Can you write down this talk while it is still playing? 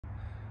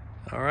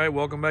All right,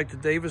 welcome back to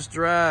Davis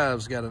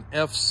Drives. Got an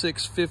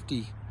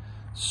F650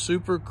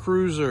 Super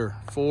Cruiser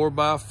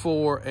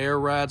 4x4 air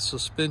ride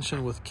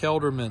suspension with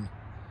Kelderman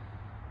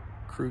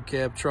crew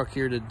cab truck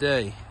here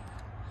today.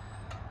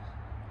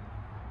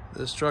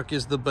 This truck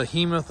is the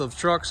behemoth of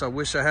trucks. I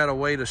wish I had a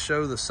way to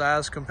show the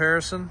size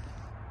comparison.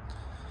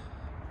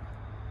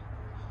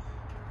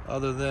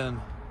 Other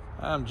than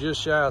I'm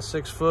just shy of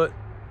 6 foot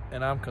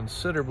and I'm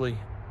considerably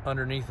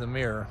underneath the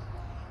mirror.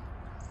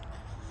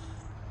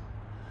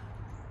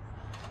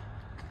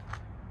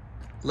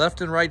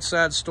 Left and right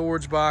side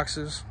storage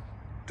boxes,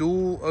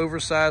 dual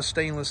oversized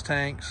stainless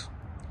tanks,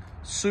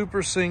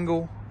 super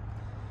single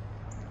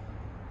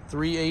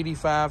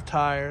 385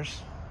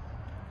 tires.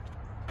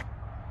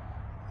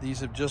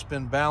 These have just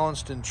been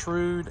balanced and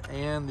trued,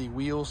 and the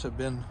wheels have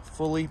been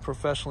fully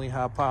professionally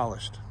high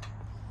polished.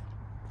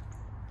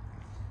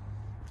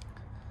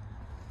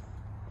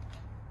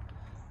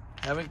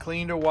 Haven't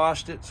cleaned or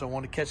washed it, so I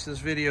want to catch this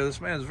video. This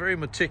man is very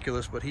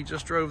meticulous, but he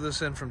just drove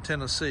this in from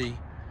Tennessee.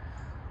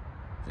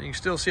 You can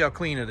still see how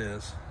clean it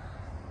is.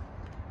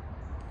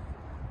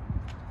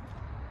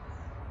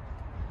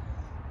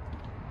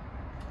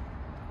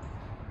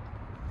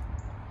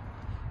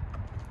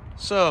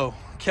 So,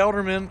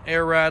 Kelderman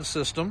air ride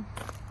system,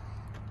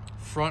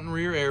 front and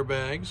rear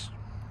airbags.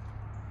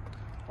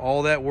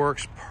 All that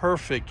works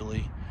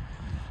perfectly.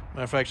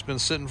 Matter of fact, it's been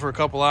sitting for a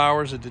couple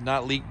hours. It did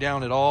not leak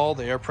down at all.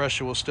 The air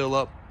pressure was still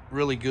up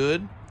really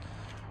good.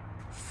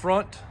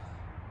 Front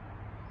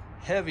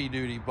heavy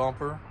duty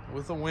bumper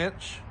with a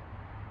winch.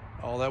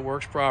 All that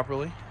works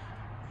properly.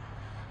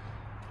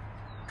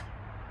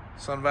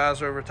 Sun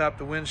visor over top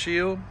the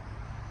windshield.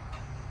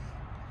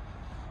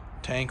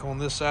 Tank on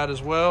this side as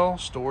well.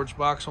 Storage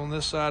box on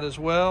this side as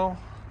well.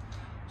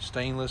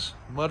 Stainless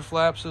mud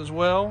flaps as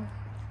well.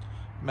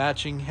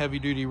 Matching heavy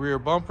duty rear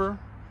bumper.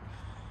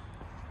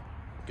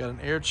 Got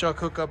an air chuck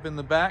hookup in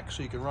the back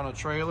so you can run a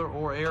trailer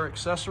or air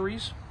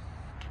accessories.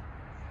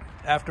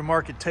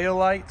 Aftermarket tail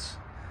lights.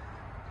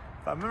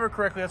 If I remember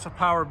correctly, that's a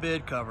power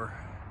bed cover.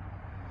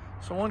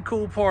 So one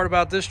cool part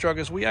about this truck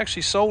is we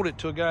actually sold it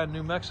to a guy in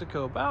New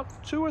Mexico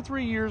about 2 or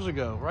 3 years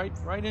ago,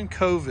 right in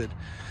COVID.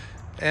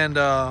 And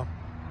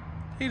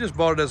he just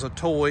bought it as a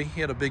toy.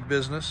 He had a big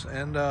business,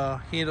 and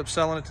he ended up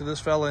selling it to this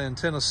fella in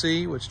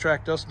Tennessee, which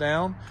tracked us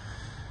down.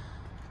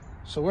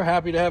 So we're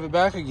happy to have it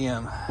back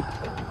again.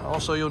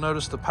 Also, you'll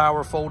notice the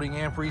power folding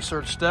amp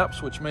research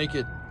steps, which make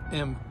it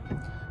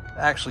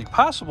actually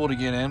possible to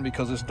get in,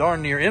 because it's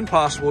darn near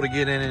impossible to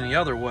get in any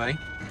other way.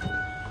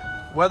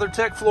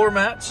 WeatherTech floor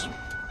mats.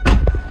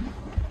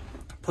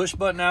 Push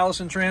button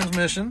Allison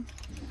transmission.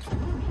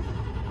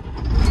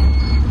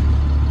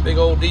 Big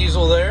old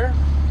diesel there.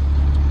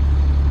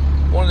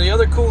 One of the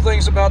other cool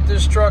things about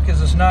this truck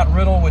is it's not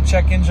riddled with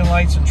check engine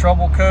lights and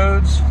trouble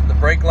codes. The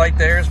brake light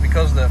there is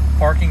because the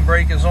parking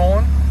brake is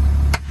on.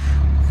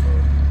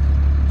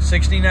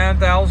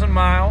 69,000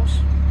 miles.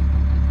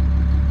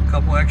 A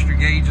couple extra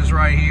gauges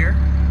right here.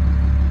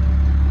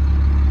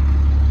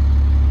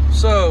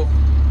 So,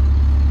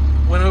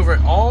 went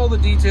over all the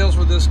details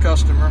with this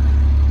customer,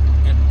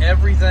 and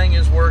everything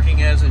is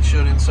working as it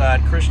should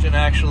inside. Christian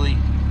actually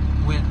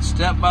went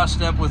step by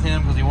step with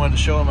him because he wanted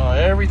to show him how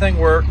everything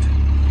worked.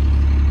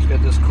 It's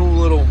got this cool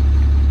little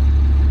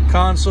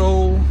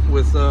console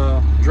with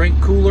a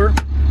drink cooler.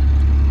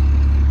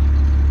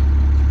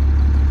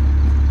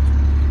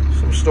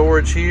 Some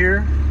storage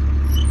here.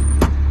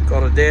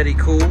 Called a Daddy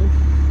Cool.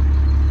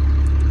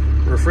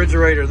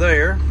 Refrigerator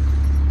there.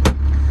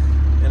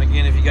 And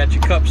again, if you got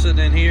your cup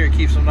sitting in here, it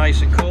keeps them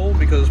nice and cold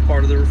because it's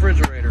part of the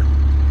refrigerator.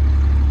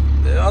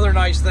 The other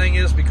nice thing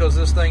is, because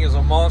this thing is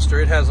a monster,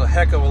 it has a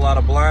heck of a lot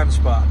of blind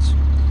spots.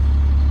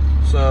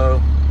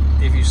 So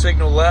if you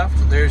signal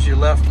left, there's your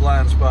left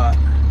blind spot.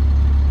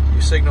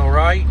 You signal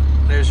right,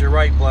 there's your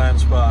right blind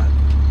spot.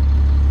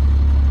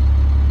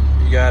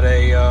 You got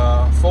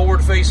a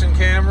forward-facing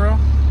camera,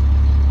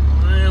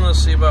 and let's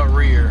see about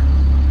rear,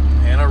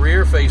 and a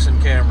rear-facing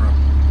camera.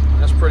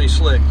 That's pretty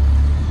slick.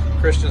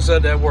 Christian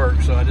said that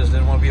worked, so I just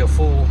didn't want to be a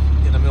fool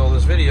in the middle of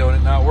this video and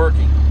it not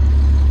working.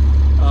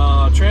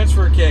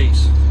 Transfer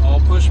case, all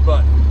push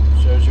button,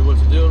 shows you what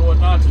to do and what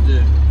not to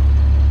do.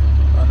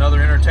 Another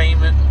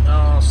entertainment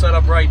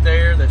setup right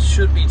there that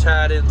should be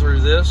tied in through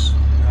this.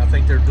 I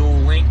think they're dual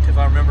linked if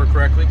I remember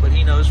correctly, but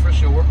he knows for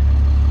sure.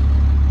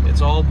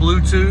 It's all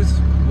Bluetooth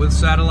with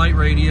satellite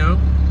radio.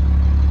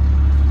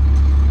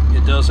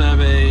 It does have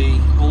a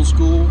old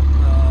school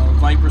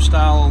Viper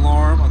style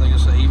alarm. I think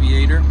it's an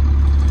Aviator.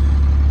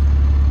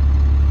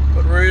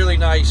 But really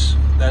nice.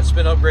 That's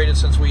been upgraded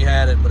since we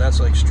had it, but that's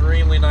an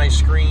extremely nice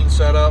screen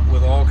setup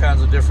with all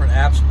kinds of different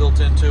apps built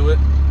into it.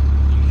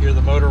 You can hear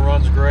the motor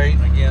runs great.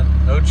 Again,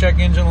 no check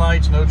engine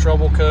lights, no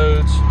trouble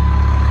codes.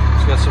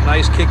 It's got some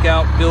nice kick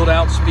out, build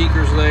out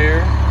speakers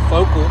there.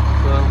 Focal,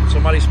 so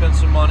somebody spent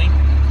some money.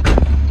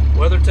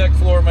 WeatherTech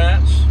floor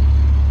mats.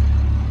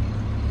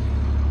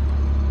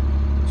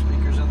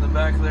 Speakers in the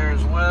back there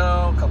as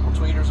well. A couple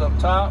tweeters up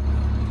top.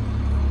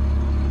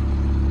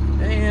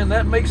 And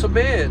that makes a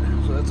bed.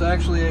 So that's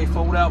actually a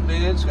fold-out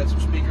bed. It's got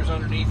some speakers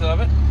underneath of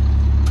it.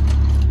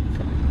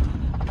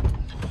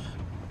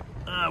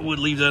 would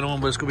leave that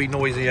on, but it's gonna be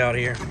noisy out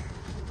here.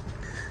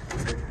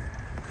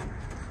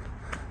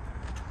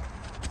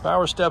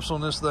 Power steps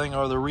on this thing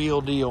are the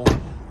real deal.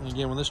 And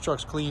again, when this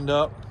truck's cleaned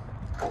up,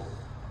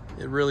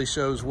 it really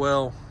shows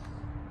well.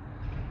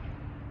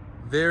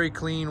 Very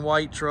clean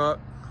white truck,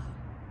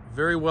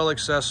 very well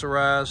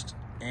accessorized,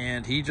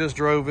 and he just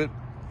drove it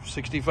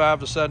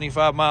 65 to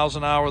 75 miles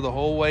an hour the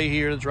whole way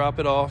here to drop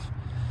it off.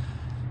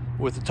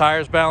 With the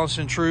tires balanced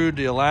and true,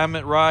 the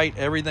alignment right,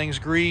 everything's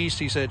greased.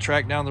 He said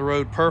tracked down the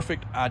road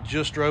perfect. I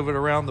just drove it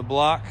around the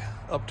block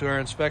up to our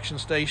inspection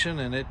station,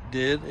 and it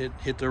did. It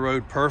hit the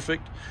road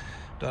perfect.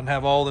 Doesn't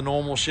have all the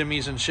normal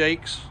shimmies and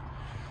shakes.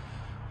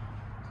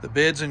 The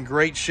bed's in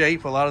great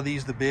shape. A lot of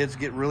these, the beds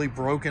get really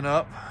broken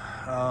up.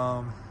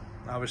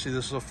 Obviously,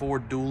 this is a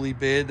Ford dually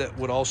bed that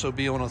would also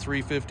be on a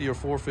 350 or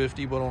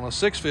 450, but on a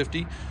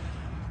 650,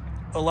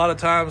 a lot of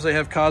times they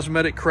have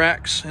cosmetic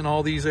cracks in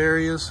all these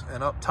areas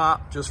and up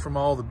top just from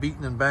all the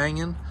beating and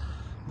banging.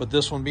 But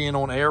this one being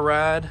on air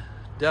ride,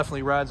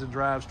 definitely rides and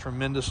drives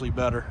tremendously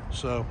better.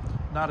 So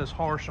not as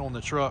harsh on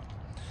the truck.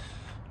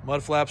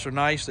 Mud flaps are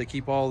nice. They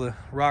keep all the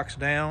rocks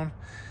down.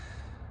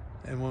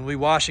 And when we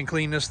wash and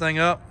clean this thing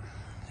up,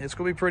 it's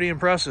gonna be pretty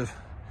impressive.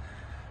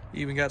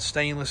 You even got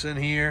stainless in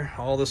here.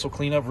 All this will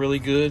clean up really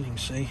good. You can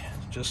see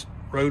just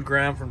road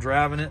grime from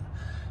driving it.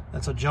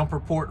 That's a jumper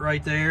port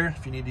right there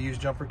if you need to use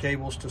jumper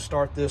cables to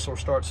start this or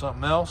start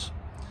something else.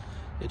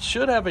 It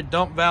should have a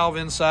dump valve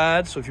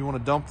inside, so if you want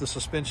to dump the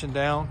suspension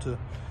down to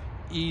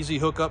easy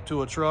hook up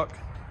to a truck,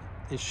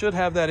 it should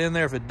have that in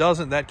there. If it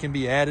doesn't, that can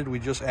be added. We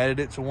just added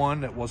it to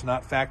one that was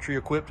not factory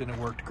equipped, and it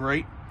worked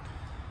great.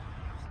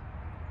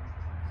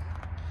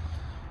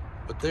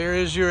 But there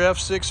is your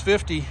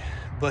F650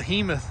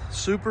 Behemoth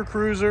Super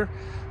Cruiser.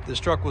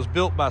 This truck was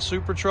built by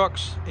Super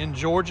Trucks in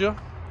Georgia.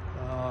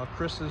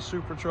 Chris's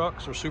Super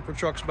Trucks, or Super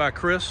Trucks by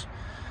Chris.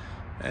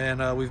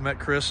 And we've met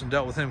Chris and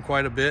dealt with him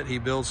quite a bit. He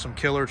builds some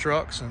killer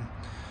trucks, and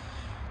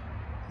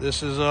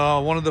this is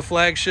one of the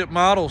flagship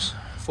models.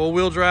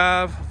 Four-wheel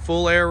drive,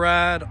 full air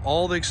ride,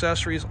 all the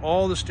accessories,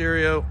 all the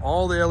stereo,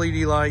 all the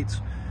LED lights,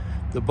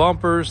 the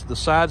bumpers, the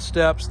side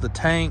steps, the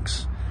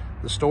tanks,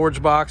 the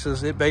storage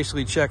boxes. It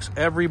basically checks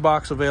every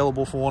box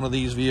available for one of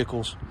these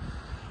vehicles.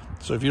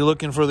 So if you're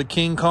looking for the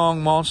King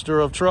Kong monster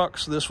of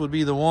trucks, this would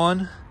be the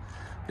one.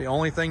 The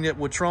only thing that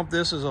would trump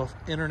this is an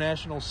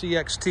International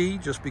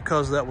CXT, just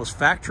because that was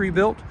factory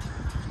built.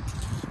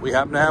 We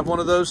happen to have one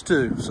of those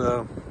too.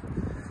 So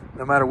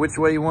no matter which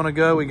way you want to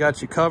go, we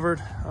got you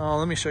covered.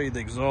 Let me show you the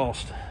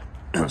exhaust.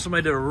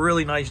 Somebody did a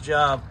really nice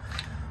job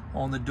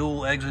on the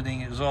dual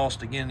exiting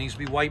exhaust. Again, it needs to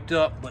be wiped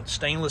up, but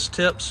stainless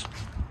tips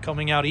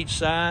coming out each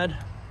side.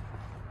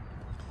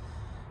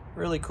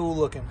 Really cool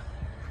looking.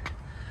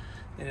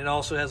 And it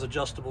also has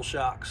adjustable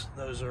shocks.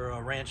 Those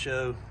are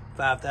Rancho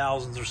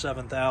 5000s or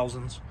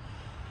 7000s.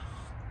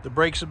 The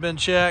brakes have been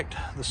checked.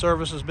 The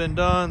service has been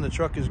done. The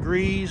truck is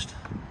greased.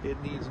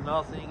 It needs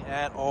nothing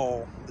at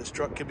all. This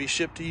truck can be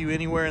shipped to you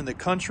anywhere in the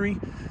country,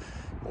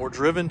 or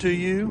driven to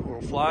you,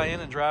 or fly in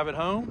and drive it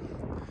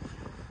home.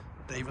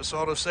 Davis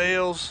Auto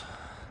Sales,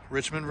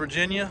 Richmond,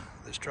 Virginia.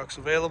 This truck's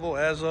available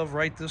as of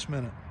right this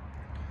minute.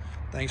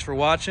 Thanks for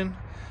watching.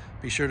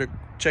 Be sure to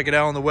check it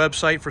out on the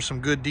website for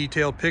some good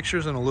detailed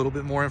pictures and a little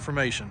bit more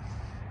information.